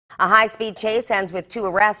A high-speed chase ends with 2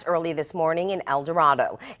 arrests early this morning in El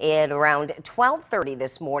Dorado. At around 12:30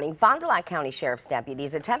 this morning, Fond du Lac County Sheriff's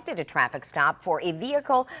deputies attempted a traffic stop for a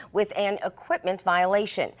vehicle with an equipment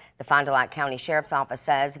violation. The Fond du Lac County Sheriff's Office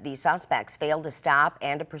says the suspects failed to stop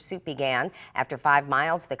and a pursuit began. After 5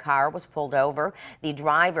 miles, the car was pulled over. The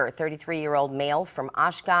driver, 33-year-old male from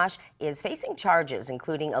Oshkosh, is facing charges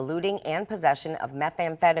including eluding and possession of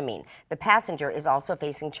methamphetamine. The passenger is also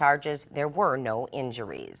facing charges. There were no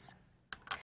injuries.